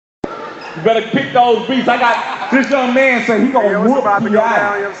You better pick those beats. I got this young man say he gonna whoop about to go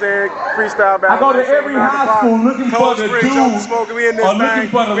down, you know what I'm saying? Freestyle battle. I go to every high school looking for the dude or looking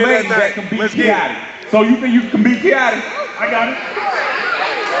for the lady that can beat Kiati. So you think you can beat Kiati? I got it.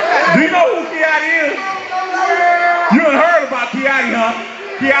 Do you know who Kiati is? You done heard about Kiati, huh?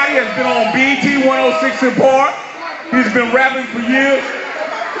 Kiati has been on BET 106 in Park. He's been rapping for years.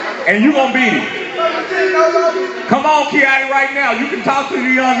 And you gonna beat him. Come on, Kiati, right now. You can talk to the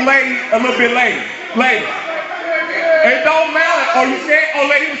young lady a little bit later. It don't matter. Oh, you scared? Oh,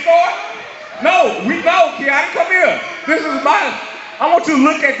 lady in the store? No, we know, Kiati. Come here. This is I want you to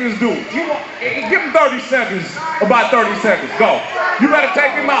look at this dude. Give him 30 seconds. About 30 seconds. Go. You better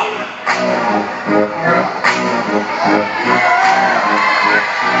take him out.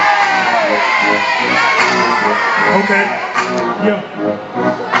 Okay. Yeah.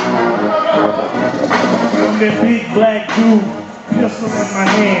 I'm that big black dude, pistol in my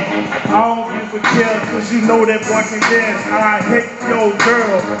hand. I don't give a care, cause you know that boy can dance. I hit your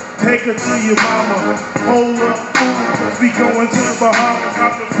girl, take her to your mama. Hold up, cause we going to the Bahamas.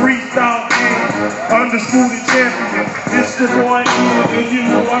 I'm the freestyle king, undisputed champion. It's the boy in, and you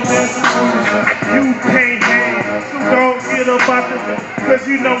know I'm dancing for you. You can't hang, so don't get up out the way, cause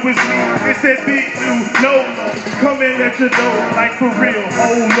you know it's me. It's that big dude, Nola. Come in at your door, like for real,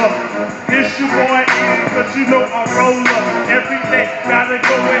 hold up. It's your boy in, cause you know I roll up. Every day, gotta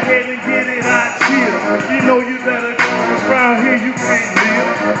go ahead and get it out here. You know you better go, cause round here you can't live.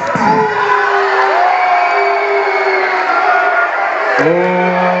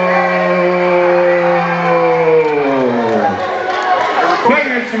 Play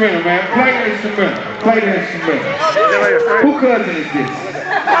the instrumental, man. Play the instrumental. Play the instrumental. Who cousin is this?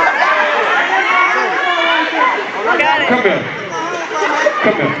 Come here.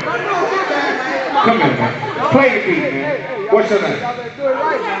 Come here. Come here, man. Play the beat, man. What's your name?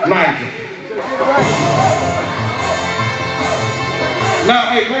 Nigel. Now,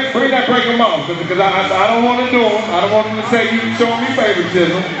 hey, bring that break him off, because I don't want to do him. I don't want him to say you showing me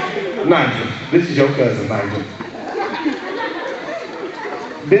favoritism. Nigel, this is your cousin, Nigel.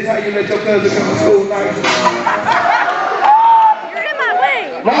 This how you let your cousin come to school, Nigel? You're in my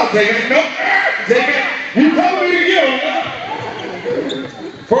way. No, take it. No, take it. You told me to get him.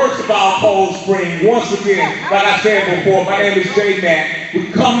 First of all, ColdSprings, once again, like I said before, my name is J Mac.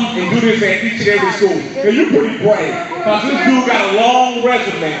 We come and do this at each and every school. Now you're pretty brave, because this dude got a long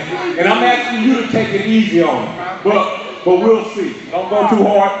resume, and I'm asking you to take it easy on him. But we'll see. Don't go too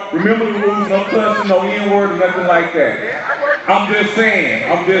hard. Remember the rules, no cussing, no N-word, nothing like that. I'm just saying.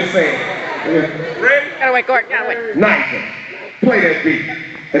 Yeah. Ready? Gotta wait, Gordon, gotta wait. Nice. Play that beat.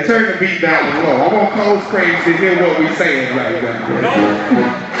 And turn the beat down low. I want ColdSprings to hear what we're saying right now.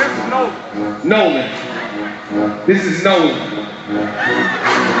 Nolan. This is Nolan.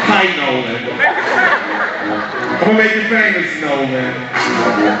 Hi, Nolan. I'm gonna make you famous, Nolan.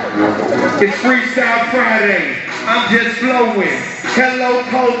 It's Freestyle Friday. I'm just flowing. Hello,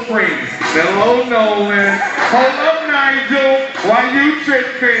 ColdSprings. Hello, Nolan. Hold up, Nigel. Why you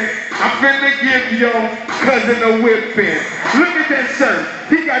tripping? I'm finna give your cousin a whipping. Look at that shirt.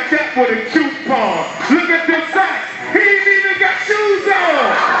 He got that with a cute palm. Look at them socks. He ain't even got shoes on.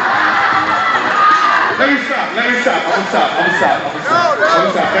 Let me stop. I'm gonna stop.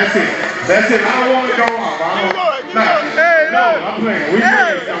 That's it. I don't want to go off. No, I'm playing. We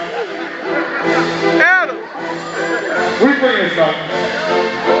playing something. Adam. We playing something.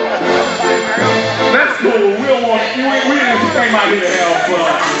 That's cool. We don't want. We didn't came out here to have fun,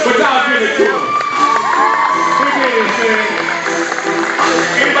 but y'all give it to us. We did it, man.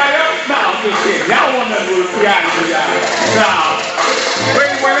 Anybody else? No, I'm just kidding. Y'all want nothing to be out of y'all. Nah. But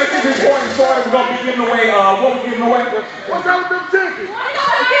anyway, let's get this party started. We're gonna be giving away. What we giving away? What's up with them tickets?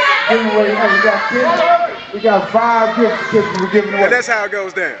 Giving away. We got 5 gift certificates we're giving away. And that's how it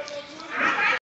goes down.